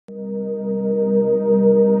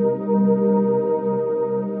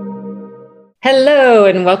Hello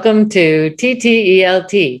and welcome to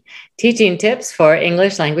TTELT, Teaching Tips for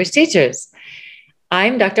English Language Teachers.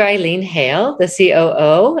 I'm Dr. Eileen Hale, the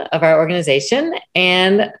COO of our organization,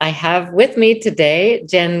 and I have with me today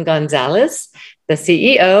Jen Gonzalez, the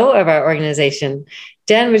CEO of our organization.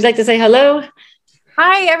 Jen, would you like to say hello?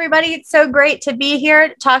 Hi, everybody. It's so great to be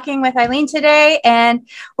here talking with Eileen today. And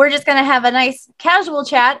we're just going to have a nice casual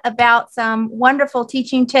chat about some wonderful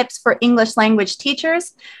teaching tips for English language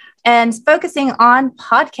teachers and focusing on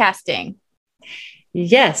podcasting.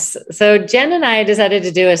 Yes. So Jen and I decided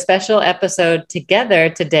to do a special episode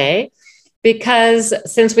together today because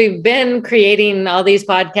since we've been creating all these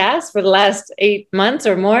podcasts for the last 8 months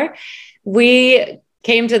or more, we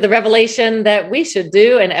came to the revelation that we should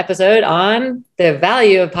do an episode on the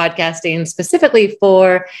value of podcasting specifically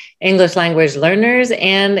for English language learners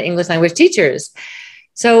and English language teachers.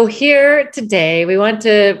 So here today, we're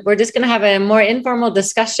just going to have a more informal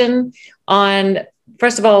discussion on,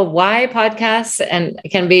 first of all, why podcasts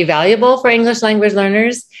can be valuable for English language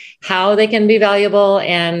learners, how they can be valuable,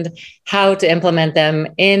 and how to implement them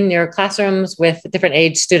in your classrooms with different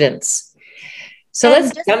age students. So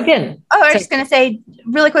let's jump in. I was just going to say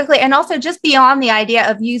really quickly, and also just beyond the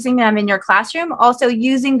idea of using them in your classroom, also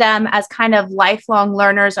using them as kind of lifelong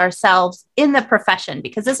learners ourselves in the profession,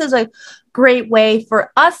 because this is a great way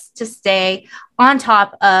for us to stay on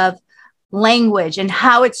top of language and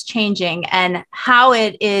how it's changing and how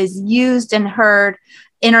it is used and heard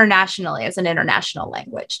internationally as an international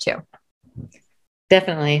language too.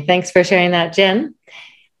 Definitely. Thanks for sharing that, Jen.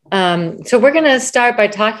 So we're going to start by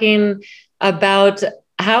talking about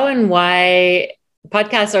how and why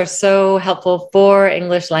podcasts are so helpful for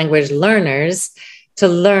English language learners to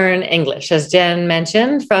learn English, as Jen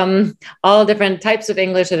mentioned, from all different types of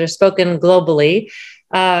English that are spoken globally,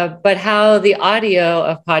 but how the audio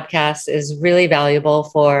of podcasts is really valuable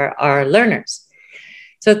for our learners.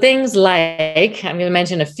 So things like, I'm going to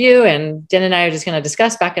mention a few, and Jen and I are just going to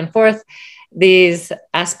discuss back and forth these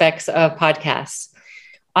aspects of podcasts.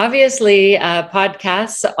 Obviously,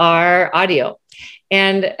 podcasts are audio.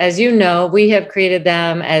 And as you know, we have created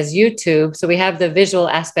them as YouTube. So we have the visual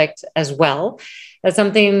aspect as well. That's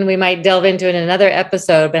something we might delve into in another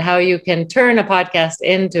episode, but how you can turn a podcast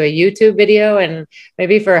into a YouTube video, and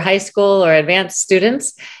maybe for high school or advanced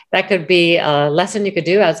students, that could be a lesson you could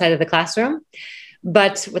do outside of the classroom.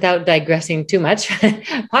 But without digressing too much,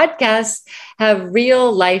 podcasts have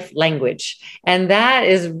real life language. And that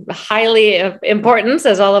is highly important,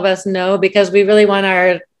 as all of us know, because we really want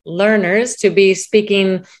our learners to be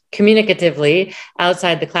speaking communicatively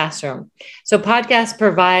outside the classroom. So podcasts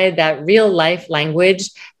provide that real life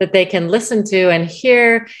language that they can listen to and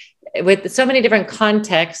hear with so many different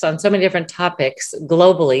contexts on so many different topics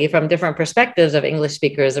globally from different perspectives of English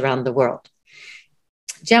speakers around the world.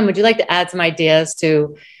 Jen, would you like to add some ideas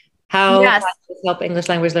to how podcasts help English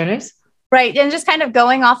language learners? Right. And just kind of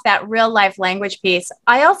going off that real life language piece,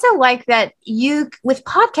 I also like that with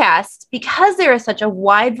podcasts, because there is such a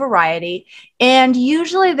wide variety, and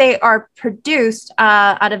usually they are produced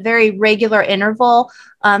at a very regular interval,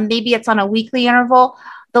 maybe it's on a weekly interval.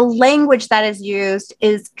 The language that is used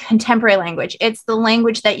is contemporary language. It's the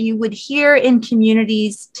language that you would hear in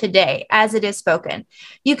communities today as it is spoken.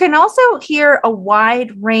 You can also hear a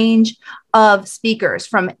wide range of speakers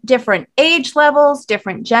from different age levels,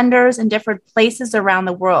 different genders, and different places around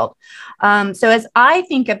the world. So as I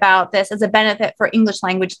think about this as a benefit for English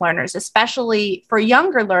language learners, especially for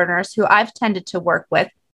younger learners who I've tended to work with,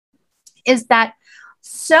 is that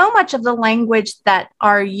so much of the language that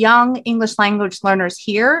our young English language learners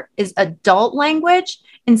hear is adult language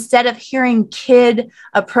instead of hearing kid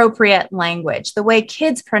appropriate language, the way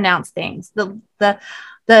kids pronounce things,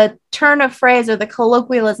 the turn of phrase or the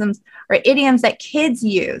colloquialisms or idioms that kids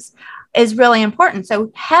use is really important.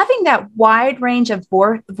 So having that wide range of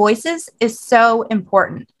voices is so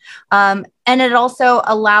important. And it also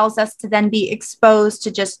allows us to then be exposed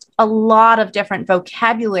to just a lot of different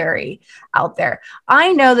vocabulary out there.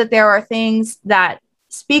 I know that there are things that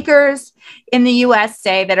speakers in the US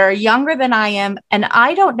say that are younger than I am, and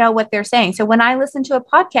I don't know what they're saying. So when I listen to a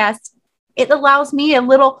podcast, it allows me a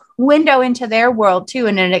little window into their world too,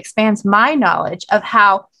 and it expands my knowledge of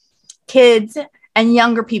how kids and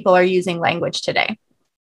younger people are using language today.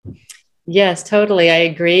 Yes, totally. I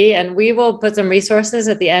agree. And we will put some resources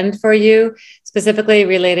at the end for you, specifically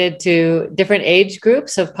related to different age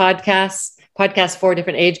groups of podcasts for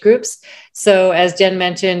different age groups. So as Jen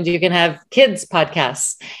mentioned, you can have kids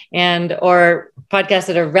podcasts or podcasts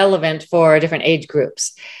that are relevant for different age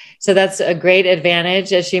groups. So that's a great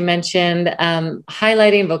advantage. As she mentioned,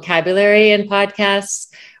 highlighting vocabulary in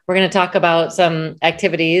podcasts. We're going to talk about some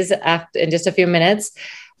activities in just a few minutes.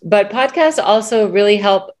 But podcasts also really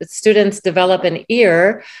help students develop an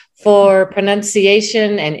ear for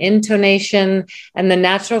pronunciation and intonation and the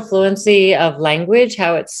natural fluency of language,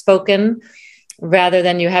 how it's spoken, rather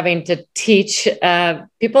than you having to teach.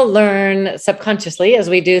 People learn subconsciously, as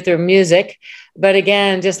we do through music. But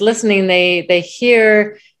again, just listening, they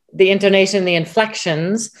hear the intonation, the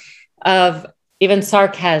inflections of even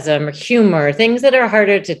sarcasm or humor, things that are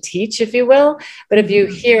harder to teach, if you will. But if you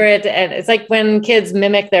hear it, and it's like when kids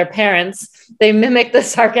mimic their parents, they mimic the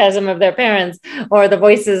sarcasm of their parents or the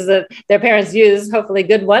voices that their parents use, hopefully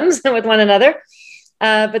good ones with one another.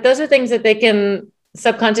 But those are things that they can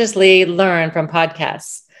subconsciously learn from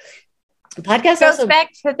podcasts. Podcasts goes also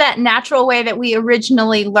back to that natural way that we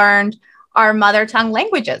originally learned our mother tongue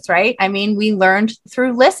languages, right? I mean, we learned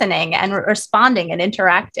through listening and responding and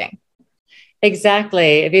interacting.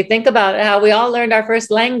 Exactly. If you think about how we all learned our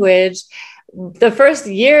first language, the first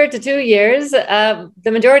year to 2 years,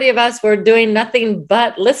 the majority of us were doing nothing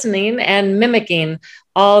but listening and mimicking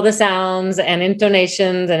all the sounds and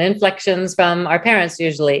intonations and inflections from our parents,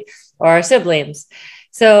 usually, or our siblings.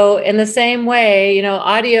 So in the same way,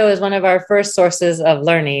 audio is one of our first sources of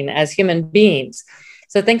learning as human beings.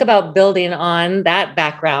 So think about building on that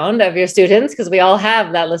background of your students, because we all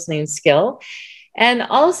have that listening skill. And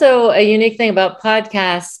also a unique thing about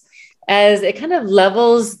podcasts, as it kind of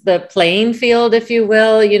levels the playing field, if you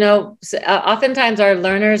will. Oftentimes our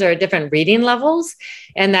learners are at different reading levels,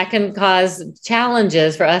 and that can cause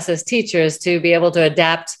challenges for us as teachers to be able to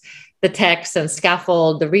adapt the text and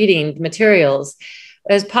scaffold the reading materials.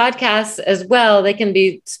 As podcasts as well, they can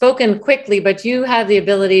be spoken quickly, but you have the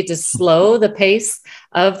ability to slow the pace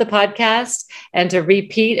of the podcast and to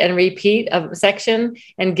repeat a section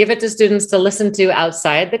and give it to students to listen to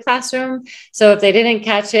outside the classroom. So if they didn't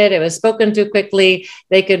catch it, it was spoken too quickly,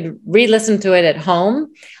 they could re-listen to it at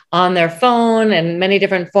home on their phone, and many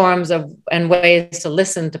different forms and ways to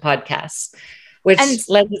listen to podcasts,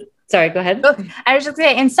 Sorry, go ahead. I was just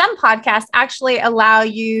saying, and some podcasts actually allow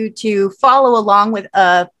you to follow along with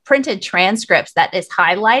a printed transcripts that is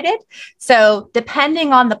highlighted. So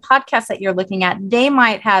depending on the podcast that you're looking at, they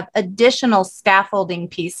might have additional scaffolding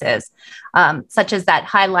pieces, such as that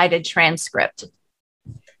highlighted transcript.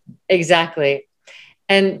 Exactly.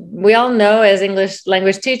 And we all know as English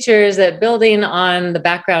language teachers that building on the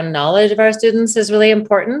background knowledge of our students is really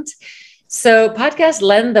important. So podcasts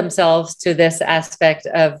lend themselves to this aspect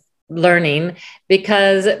of learning,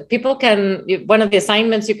 because one of the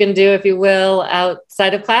assignments you can do, if you will,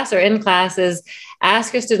 outside of class or in class, is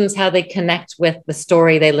ask your students how they connect with the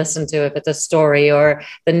story they listen to, if it's a story or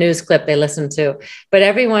the news clip they listen to. But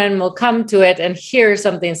everyone will come to it and hear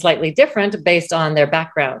something slightly different based on their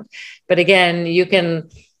background. But again, you can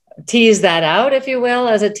tease that out, if you will,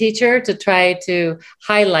 as a teacher, to try to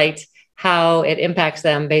highlight how it impacts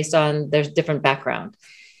them based on their different background.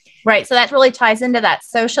 Right. So that really ties into that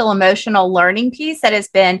social emotional learning piece that has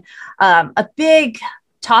been a big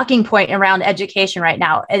talking point around education right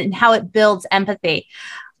now, and how it builds empathy.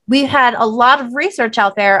 We've had a lot of research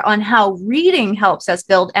out there on how reading helps us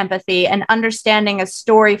build empathy and understanding a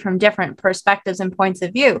story from different perspectives and points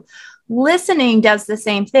of view. Listening does the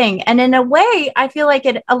same thing. And in a way, I feel like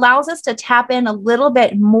it allows us to tap in a little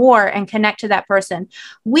bit more and connect to that person.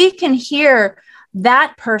 We can hear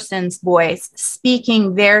that person's voice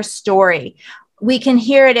speaking their story. We can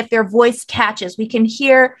hear it if their voice catches. We can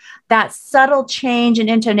hear that subtle change in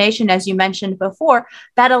intonation, as you mentioned before,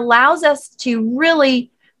 that allows us to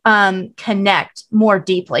really connect more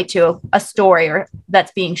deeply to a story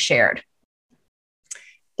that's being shared.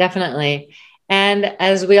 Definitely. And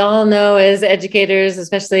as we all know, as educators,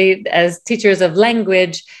 especially as teachers of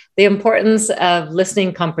language, the importance of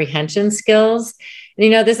listening comprehension skills.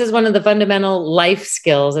 This is one of the fundamental life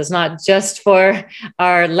skills. It's not just for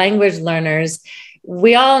our language learners.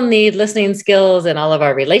 We all need listening skills in all of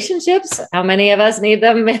our relationships. How many of us need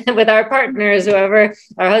them with our partners, whoever,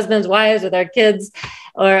 our husbands, wives, with our kids,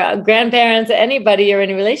 or grandparents, anybody you're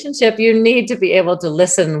in a relationship, you need to be able to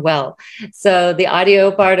listen well. So the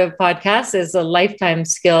audio part of podcasts is a lifetime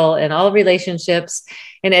skill in all relationships.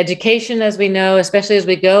 In education, as we know, especially as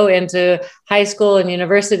we go into high school and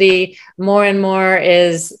university, more and more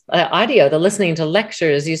is audio, the listening to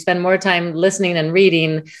lectures. You spend more time listening and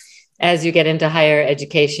reading as you get into higher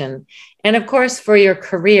education. And of course, for your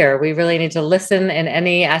career, we really need to listen in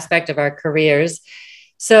any aspect of our careers.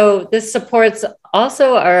 So this supports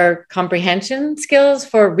also our comprehension skills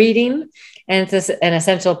for reading, and it's an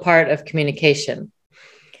essential part of communication.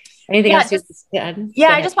 Anything else you add? Yeah,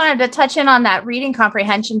 I just wanted to touch in on that reading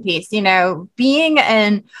comprehension piece. Being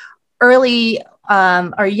an early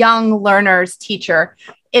or young learners teacher,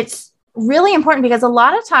 it's really important because a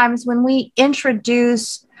lot of times when we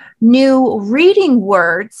introduce new reading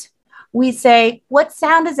words, we say, what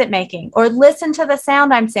sound is it making? Or listen to the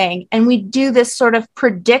sound I'm saying. And we do this sort of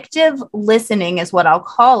predictive listening is what I'll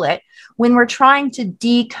call it when we're trying to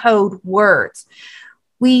decode words.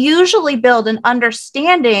 We usually build an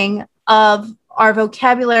understanding of our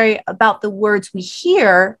vocabulary about the words we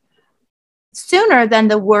hear sooner than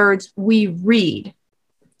the words we read.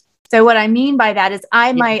 So what I mean by that is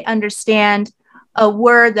I might understand a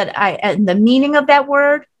word and the meaning of that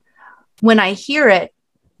word when I hear it,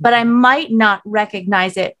 but I might not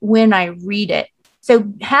recognize it when I read it.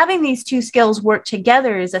 So having these two skills work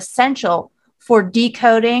together is essential for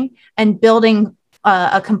decoding and building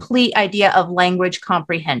a complete idea of language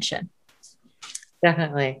comprehension.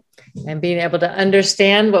 Definitely. And being able to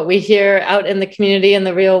understand what we hear out in the community, in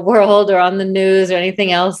the real world, or on the news or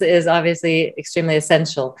anything else is obviously extremely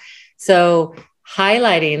essential. So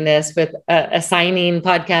highlighting this with assigning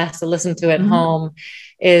podcasts to listen to at home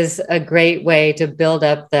is a great way to build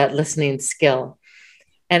up that listening skill.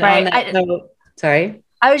 And on that note, sorry.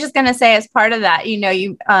 I was just going to say, as part of that,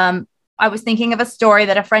 I was thinking of a story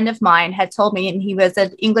that a friend of mine had told me, and he was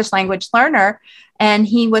an English language learner, and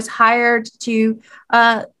he was hired to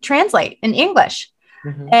translate in English.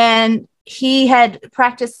 And he had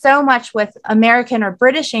practiced so much with American or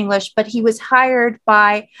British English, but he was hired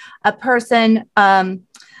by a person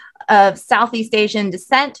of Southeast Asian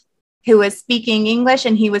descent who was speaking English,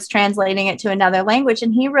 and he was translating it to another language.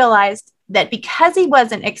 And he realized that because he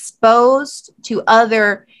wasn't exposed to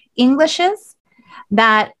other Englishes,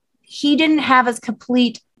 that he didn't have as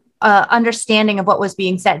complete understanding of what was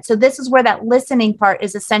being said. So this is where that listening part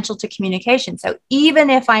is essential to communication. So even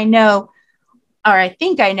if I know, or I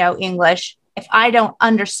think I know English, if I don't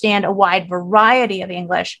understand a wide variety of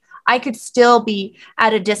English, I could still be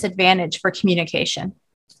at a disadvantage for communication.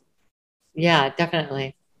 Yeah,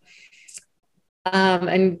 definitely.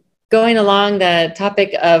 And going along the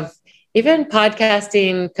topic of even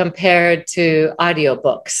podcasting compared to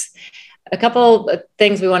audiobooks, a couple of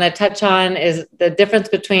things we want to touch on is the difference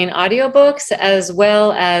between audiobooks, as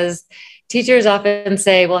well as teachers often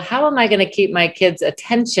say, well, how am I going to keep my kids'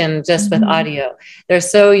 attention just with audio? They're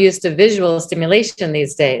so used to visual stimulation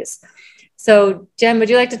these days. So Jen, would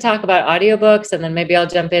you like to talk about audiobooks, and then maybe I'll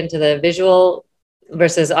jump into the visual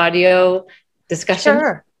versus audio discussion?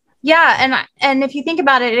 Sure. Yeah. And if you think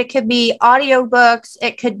about it, it could be audiobooks,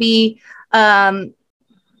 it could be,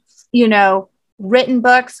 written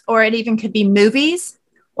books, or it even could be movies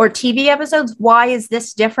or TV episodes. Why is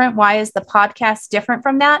this different? Why is the podcast different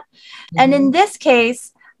from that? And in this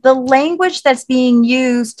case, the language that's being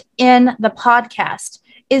used in the podcast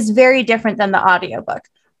is very different than the audiobook.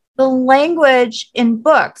 The language in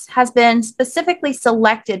books has been specifically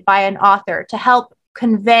selected by an author to help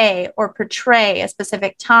convey or portray a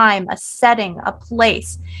specific time, a setting, a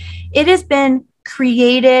place. It has been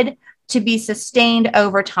created to be sustained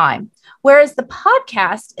over time. Whereas the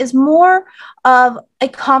podcast is more of a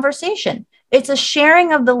conversation. It's a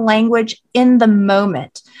sharing of the language in the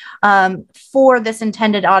moment for this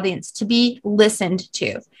intended audience to be listened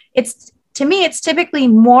to. To me, it's typically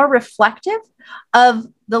more reflective of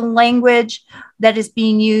the language that is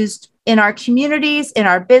being used in our communities, in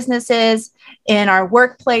our businesses, in our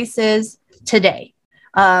workplaces today.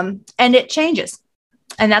 And it changes.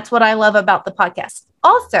 And that's what I love about the podcast.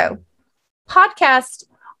 Also, podcasts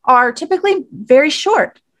are typically very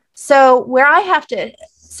short. So where I have to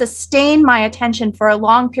sustain my attention for a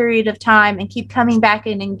long period of time and keep coming back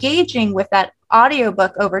and engaging with that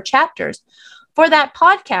audiobook over chapters, for that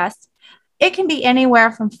podcast, it can be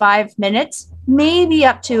anywhere from 5 minutes, maybe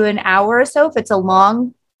up to an hour or so if it's a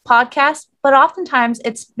long podcast, but oftentimes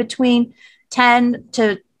it's between 10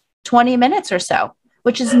 to 20 minutes or so,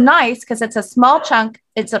 which is nice because it's a small chunk.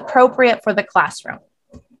 It's appropriate for the classroom.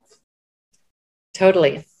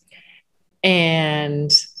 Totally.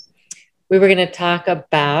 And we were going to talk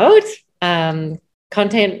about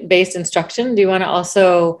content-based instruction. Do you want to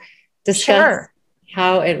also discuss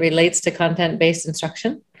how it relates to content-based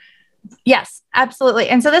instruction? Yes, absolutely.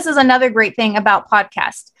 And so this is another great thing about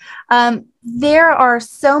podcasts. There are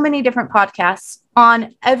so many different podcasts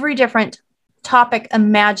on every different topic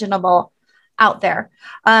imaginable out there,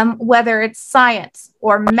 whether it's science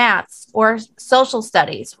or maths or social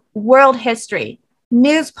studies, world history,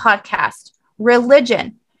 news podcast,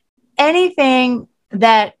 religion, anything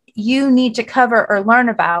that you need to cover or learn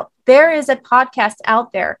about, there is a podcast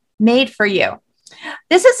out there made for you.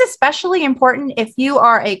 This is especially important if you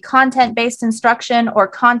are a content-based instruction or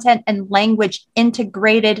content and language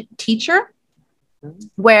integrated teacher.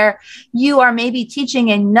 where you are maybe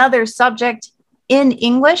teaching another subject in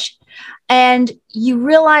English, and you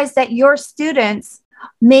realize that your students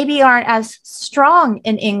maybe aren't as strong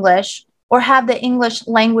in English or have the English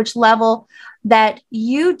language level that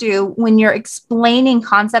you do when you're explaining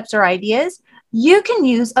concepts or ideas. You can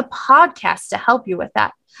use a podcast to help you with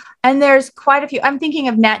that. And there's quite a few. I'm thinking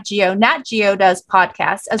of Nat Geo. Nat Geo does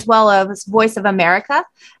podcasts as well as Voice of America.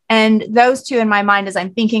 And those two in my mind, as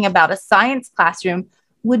I'm thinking about a science classroom,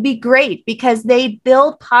 would be great because they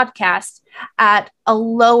build podcasts at a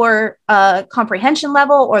lower comprehension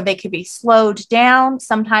level, or they could be slowed down.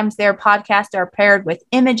 Sometimes their podcasts are paired with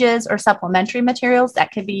images or supplementary materials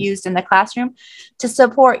that could be used in the classroom to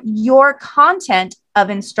support your content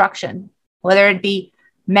of instruction, whether it be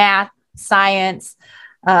math, science,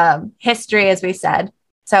 history, as we said.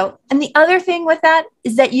 So, and the other thing with that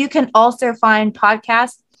is that you can also find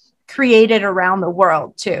podcasts created around the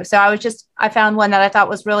world too. So I found one that I thought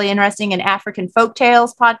was really interesting, an African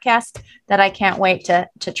Folktales podcast that I can't wait to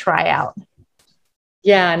try out.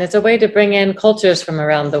 Yeah, and it's a way to bring in cultures from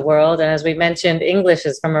around the world. And as we mentioned, English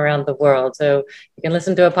is from around the world. So you can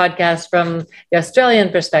listen to a podcast from the Australian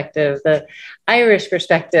perspective, the Irish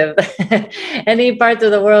perspective, any parts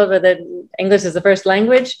of the world where the English is the first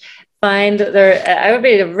language. I would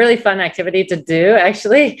be a really fun activity to do,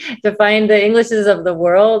 actually, to find the Englishes of the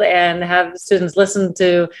world and have students listen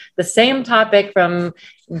to the same topic from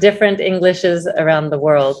different Englishes around the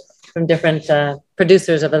world, from different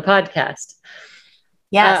producers of the podcast.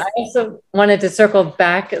 Yes. I also wanted to circle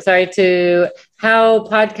back, to how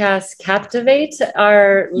podcasts captivate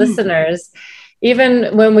our listeners,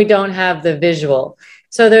 even when we don't have the visual.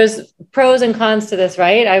 So there's pros and cons to this,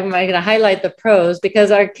 right? I'm going to highlight the pros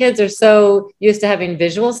because our kids are so used to having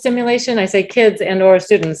visual stimulation. I say kids and or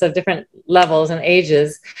students of different levels and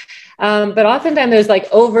ages. But oftentimes there's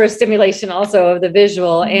like overstimulation also of the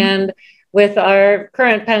visual. And with our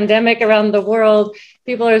current pandemic around the world,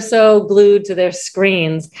 people are so glued to their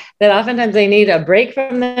screens that oftentimes they need a break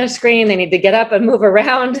from their screen. They need to get up and move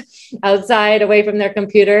around outside away from their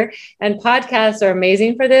computer. And podcasts are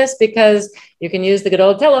amazing for this because you can use the good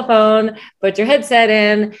old telephone, put your headset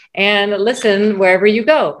in and listen wherever you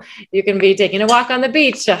go. You can be taking a walk on the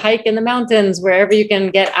beach, a hike in the mountains, wherever you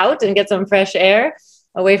can get out and get some fresh air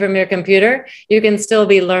away from your computer. You can still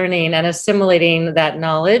be learning and assimilating that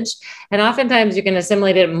knowledge. And oftentimes you can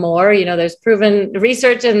assimilate it more. You know, there's proven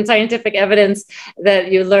research and scientific evidence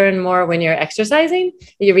that you learn more when you're exercising.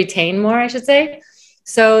 You retain more, I should say.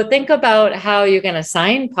 So think about how you can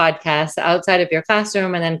assign podcasts outside of your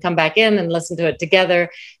classroom and then come back in and listen to it together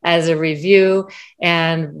as a review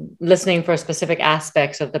and listening for specific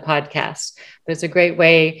aspects of the podcast. But it's a great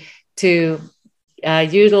way to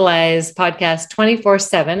utilize podcasts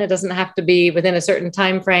 24/7. It doesn't have to be within a certain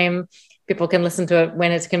time frame. People can listen to it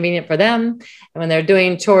when it's convenient for them. And when they're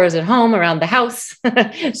doing chores at home around the house,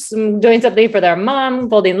 doing something for their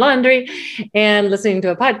mom, folding laundry, and listening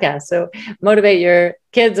to a podcast. So motivate your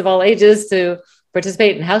kids of all ages to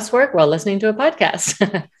participate in housework while listening to a podcast.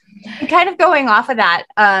 And kind of going off of that,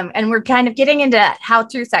 and we're kind of getting into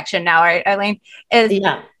how-to section now, right, Eileen?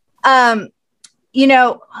 You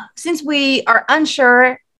know, since we are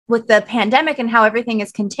unsure with the pandemic and how everything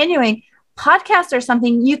is continuing, podcasts are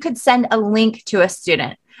something you could send a link to a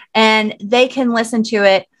student and they can listen to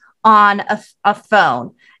it on a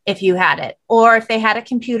phone if you had it, or if they had a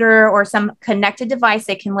computer or some connected device,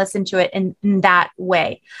 they can listen to it in that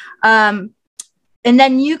way. And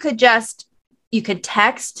then you could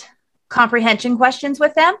text comprehension questions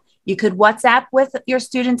with them. You could WhatsApp with your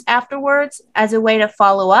students afterwards as a way to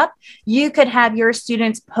follow up. You could have your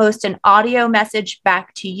students post an audio message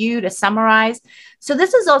back to you to summarize. So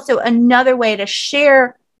this is also another way to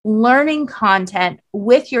share learning content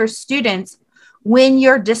with your students when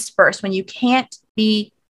you're dispersed, when you can't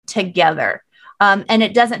be together. And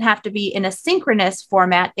it doesn't have to be in a synchronous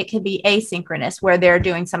format. It could be asynchronous where they're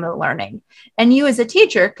doing some of the learning. And you as a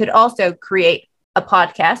teacher could also create a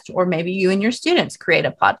podcast, or maybe you and your students create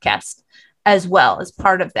a podcast as well as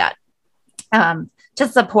part of that, to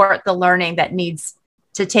support the learning that needs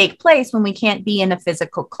to take place when we can't be in a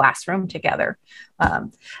physical classroom together.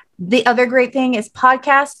 The other great thing is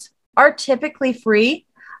podcasts are typically free.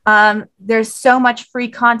 There's so much free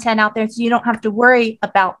content out there, so you don't have to worry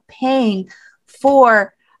about paying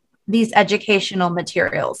for these educational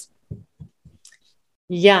materials.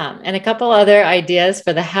 Yeah, and a couple other ideas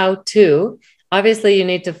for the how-to. Obviously, you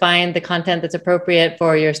need to find the content that's appropriate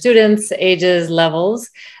for your students, ages, levels,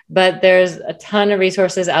 but there's a ton of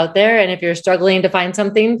resources out there. And if you're struggling to find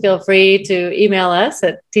something, feel free to email us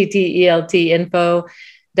at tteltinfo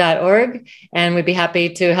and we'd be happy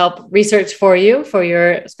to help research for you for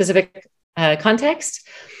your specific context.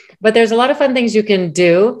 But there's a lot of fun things you can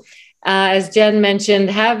do. As Jen mentioned,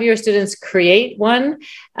 have your students create one.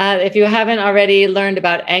 If you haven't already learned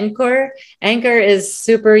about Anchor, Anchor is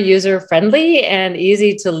super user-friendly and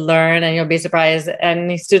easy to learn, and you'll be surprised.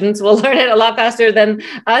 And students will learn it a lot faster than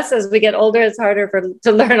us. As we get older, it's harder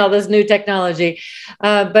to learn all this new technology.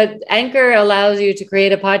 But Anchor allows you to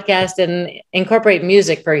create a podcast and incorporate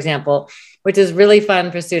music, for example, which is really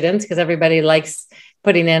fun for students because everybody likes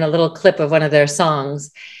putting in a little clip of one of their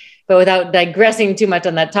songs. But without digressing too much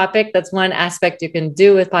on that topic, that's one aspect you can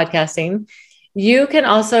do with podcasting. You can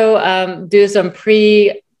also do some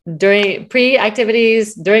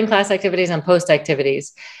pre-activities, during class activities, and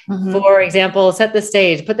post-activities. Mm-hmm. For example, set the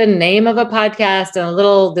stage, put the name of a podcast and a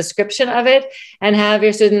little description of it, and have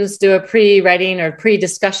your students do a pre-writing or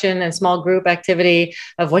pre-discussion and small group activity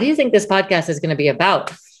of what do you think this podcast is going to be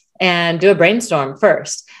about? And do a brainstorm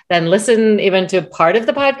first. Then listen even to part of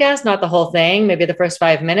the podcast, not the whole thing, maybe the first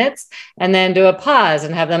 5 minutes, and then do a pause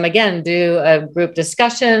and have them again do a group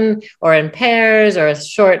discussion or in pairs or a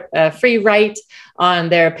short free write on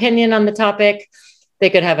their opinion on the topic.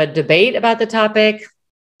 They could have a debate about the topic.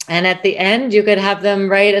 And at the end, you could have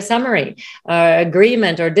them write a summary,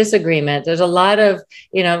 agreement or disagreement. There's a lot of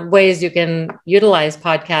ways you can utilize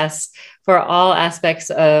podcasts for all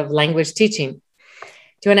aspects of language teaching.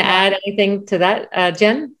 Do you want to add anything to that,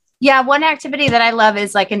 Jen? Yeah, one activity that I love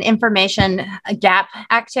is like an information gap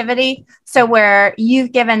activity. So where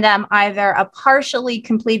you've given them either a partially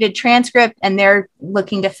completed transcript and they're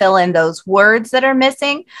looking to fill in those words that are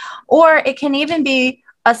missing, or it can even be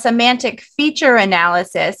a semantic feature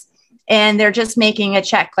analysis and they're just making a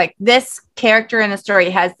check, like this character in the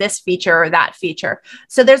story has this feature or that feature.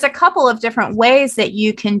 So there's a couple of different ways that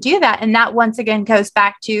you can do that. And that once again goes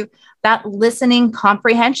back to that listening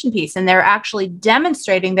comprehension piece. And they're actually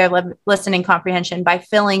demonstrating their listening comprehension by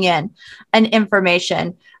filling in an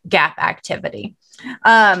information gap activity.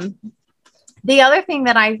 The other thing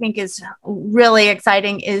that I think is really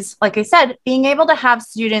exciting is, like I said, being able to have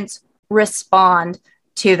students respond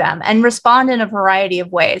to them and respond in a variety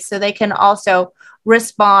of ways. So they can also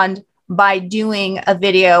respond by doing a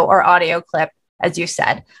video or audio clip, as you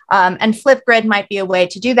said. And Flipgrid might be a way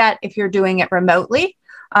to do that if you're doing it remotely.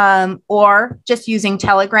 Or just using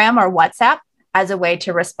Telegram or WhatsApp as a way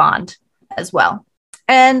to respond as well.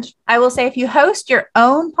 And I will say, if you host your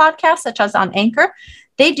own podcast, such as on Anchor,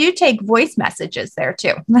 they do take voice messages there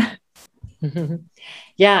too.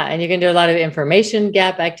 Yeah, and you can do a lot of information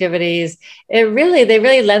gap activities. They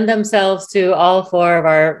really lend themselves to all four of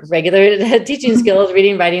our regular teaching skills: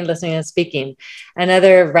 reading, writing, listening, and speaking.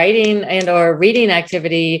 Another writing and or reading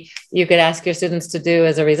activity you could ask your students to do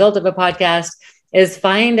as a result of a podcast is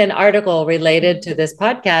find an article related to this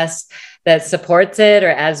podcast that supports it or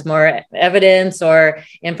adds more evidence or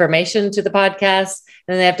information to the podcast.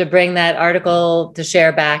 And they have to bring that article to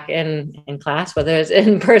share back in class, whether it's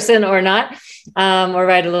in person or not, or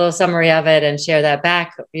write a little summary of it and share that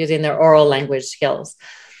back using their oral language skills.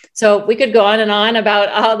 So we could go on and on about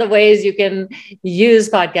all the ways you can use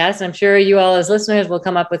podcasts. I'm sure you all as listeners will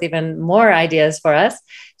come up with even more ideas for us.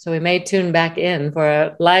 So we may tune back in for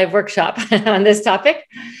a live workshop on this topic.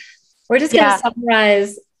 We're just going to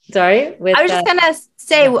summarize. I was just going to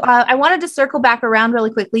say, I wanted to circle back around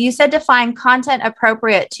really quickly. You said to find content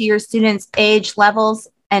appropriate to your students' age levels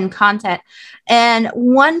and content. And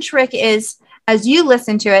one trick is, as you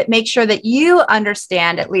listen to it, make sure that you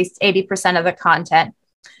understand at least 80% of the content.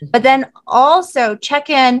 But then also check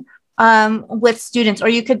in with students, or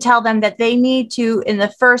you could tell them that they need to, in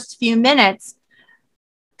the first few minutes,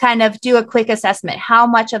 kind of do a quick assessment. How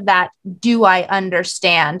much of that do I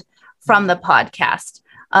understand from the podcast?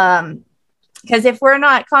 Because if we're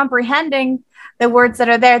not comprehending the words that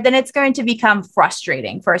are there, then it's going to become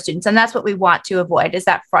frustrating for our students. And that's what we want to avoid, is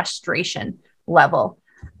that frustration level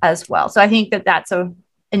as well. So I think that that's an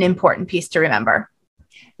important piece to remember.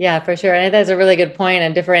 Yeah, for sure. And that's a really good point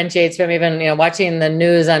and differentiates from even, watching the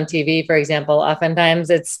news on TV, for example. Oftentimes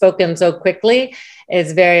it's spoken so quickly.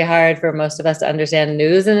 It's very hard for most of us to understand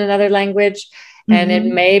news in another language. Mm-hmm. And it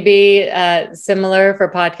may be similar for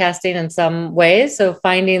podcasting in some ways. So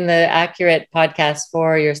finding the accurate podcast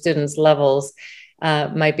for your students' levels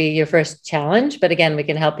might be your first challenge. But again, we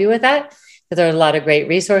can help you with that, because there are a lot of great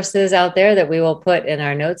resources out there that we will put in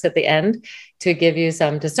our notes at the end to give you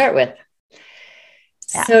some to start with.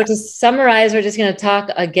 Yeah. So to summarize, we're just going to talk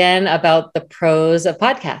again about the pros of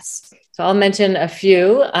podcasts. So I'll mention a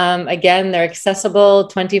few. Again, they're accessible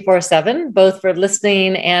 24/7, both for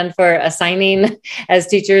listening and for assigning as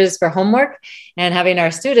teachers for homework, and having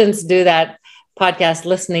our students do that podcast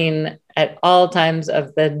listening at all times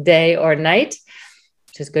of the day or night,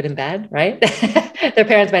 which is good and bad, right? Their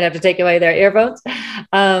parents might have to take away their earphones.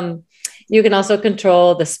 You can also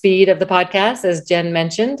control the speed of the podcast, as Jen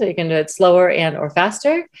mentioned. You can do it slower and or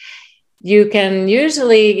faster. You can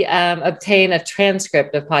usually obtain a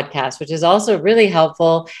transcript of podcasts, which is also really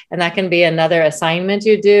helpful. And that can be another assignment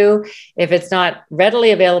you do. If it's not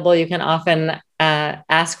readily available, you can often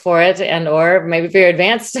ask for it, and or maybe for your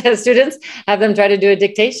advanced students, have them try to do a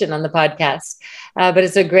dictation on the podcast. But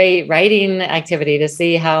it's a great writing activity to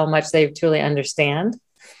see how much they truly understand.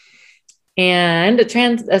 And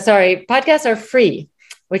podcasts are free,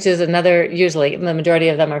 which is another, usually the majority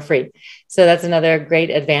of them are free. So that's another great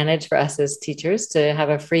advantage for us as teachers to have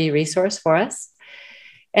a free resource for us.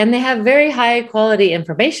 And they have very high quality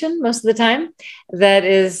information most of the time that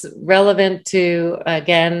is relevant to,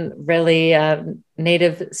 again, really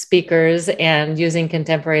native speakers and using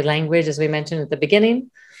contemporary language, as we mentioned at the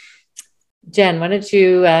beginning. Jen, why don't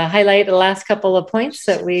you highlight the last couple of points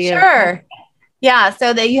that we Sure. Yeah,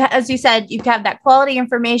 so that you, as you said, you have that quality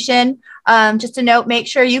information. Just a note, make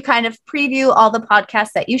sure you kind of preview all the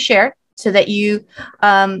podcasts that you share so that you,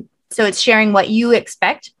 so it's sharing what you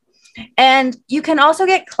expect. And you can also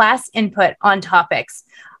get class input on topics.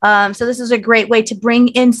 So this is a great way to bring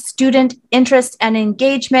in student interest and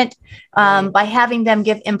engagement by having them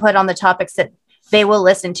give input on the topics that they will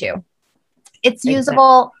listen to. It's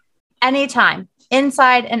usable anytime,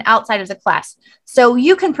 inside and outside of the class. So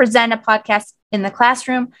you can present a podcast in the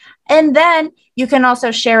classroom, and then you can also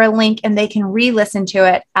share a link and they can re-listen to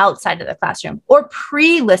it outside of the classroom or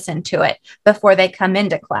pre-listen to it before they come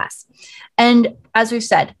into class. And as we've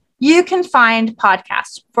said, you can find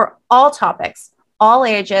podcasts for all topics, all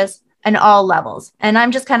ages, and all levels. And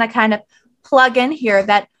I'm just kind of plug in here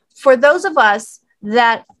that for those of us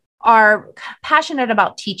that are passionate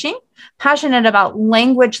about teaching, passionate about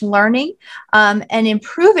language learning, and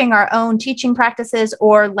improving our own teaching practices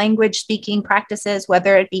or language speaking practices,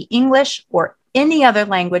 whether it be English or any other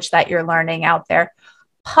language that you're learning out there,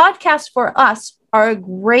 podcasts for us are a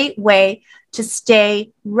great way to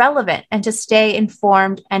stay relevant and to stay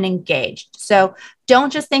informed and engaged. So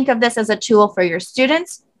don't just think of this as a tool for your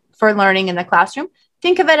students for learning in the classroom.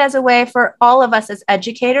 Think of it as a way for all of us as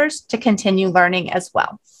educators to continue learning as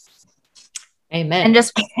well. Amen. And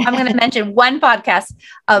just, I'm going to mention one podcast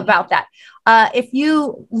about that. If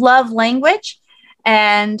you love language,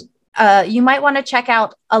 and you might want to check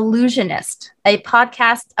out Allusionist, a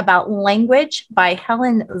podcast about language by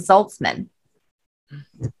Helen Zaltzman.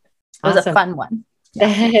 It was a fun one.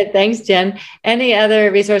 Yeah. Thanks, Jen. Any other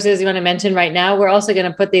resources you want to mention right now? We're also going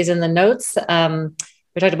to put these in the notes.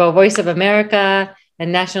 We talked about Voice of America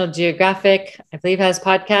and National Geographic, I believe, has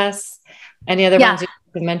podcasts. Any other ones you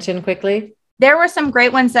can mention quickly? There were some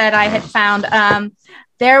great ones that I had found.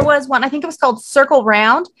 There was one, I think it was called Circle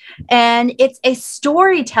Round, and it's a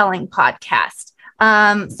storytelling podcast.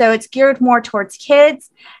 So it's geared more towards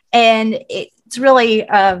kids, and it's really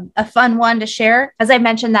a fun one to share. As I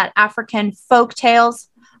mentioned, that African folk tales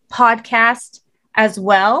podcast as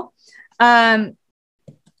well.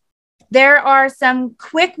 There are some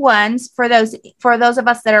quick ones for those of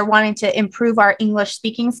us that are wanting to improve our English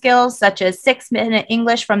speaking skills, such as 6-Minute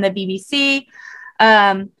English from the BBC,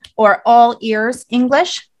 or All Ears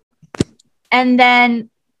English. And then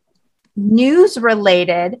news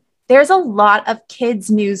related, there's a lot of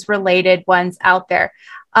kids news related ones out there.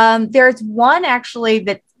 There's one actually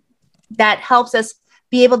that helps us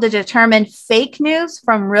be able to determine fake news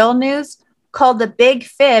from real news called The Big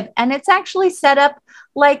Fib. And it's actually set up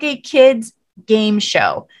like a kid's game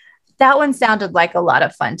show. That one sounded like a lot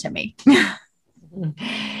of fun to me.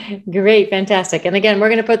 Great. Fantastic. And again, we're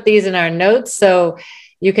going to put these in our notes. So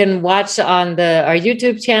you can watch on our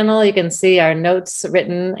YouTube channel. You can see our notes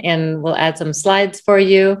written, and we'll add some slides for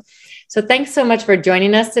you. So thanks so much for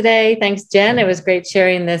joining us today. Thanks, Jen. It was great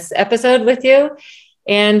sharing this episode with you.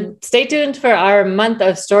 And stay tuned for our month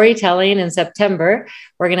of storytelling in September.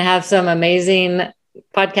 We're going to have some amazing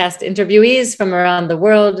podcast interviewees from around the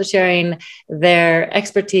world sharing their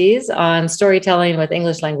expertise on storytelling with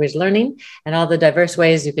English language learning and all the diverse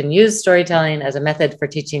ways you can use storytelling as a method for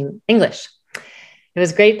teaching English. It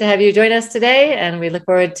was great to have you join us today, and we look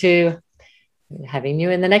forward to having you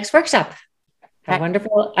in the next workshop. Have a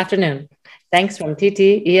wonderful afternoon. Thanks from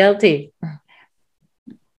TTELT.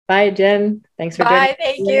 Bye, Jen. Thanks for joining. Bye,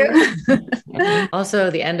 thank you. Also,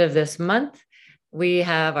 the end of this month, we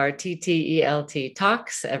have our TTELT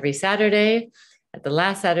talks every Saturday. At the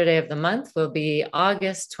last Saturday of the month will be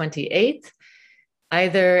August 28th,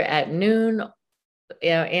 either at noon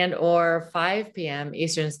and or 5 p.m.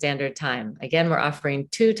 Eastern Standard Time. Again, we're offering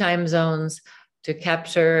 2 time zones to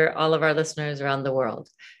capture all of our listeners around the world.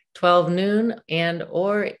 12 noon and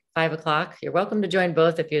or 5 o'clock. You're welcome to join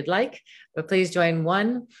both if you'd like, but please join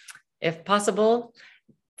one if possible.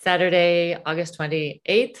 Saturday, August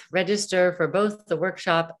 28th. Register for both the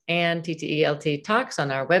workshop and TTELT talks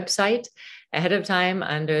on our website ahead of time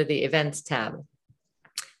under the events tab.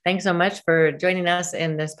 Thanks so much for joining us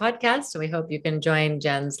in this podcast. We hope you can join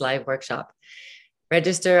Jen's live workshop.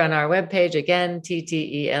 Register on our webpage again,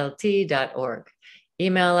 ttelt.org.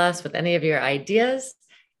 Email us with any of your ideas,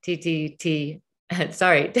 tongue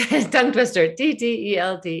twister,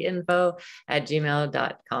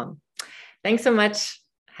 tteltinfo@gmail.com. Thanks so much.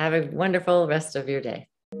 Have a wonderful rest of your day.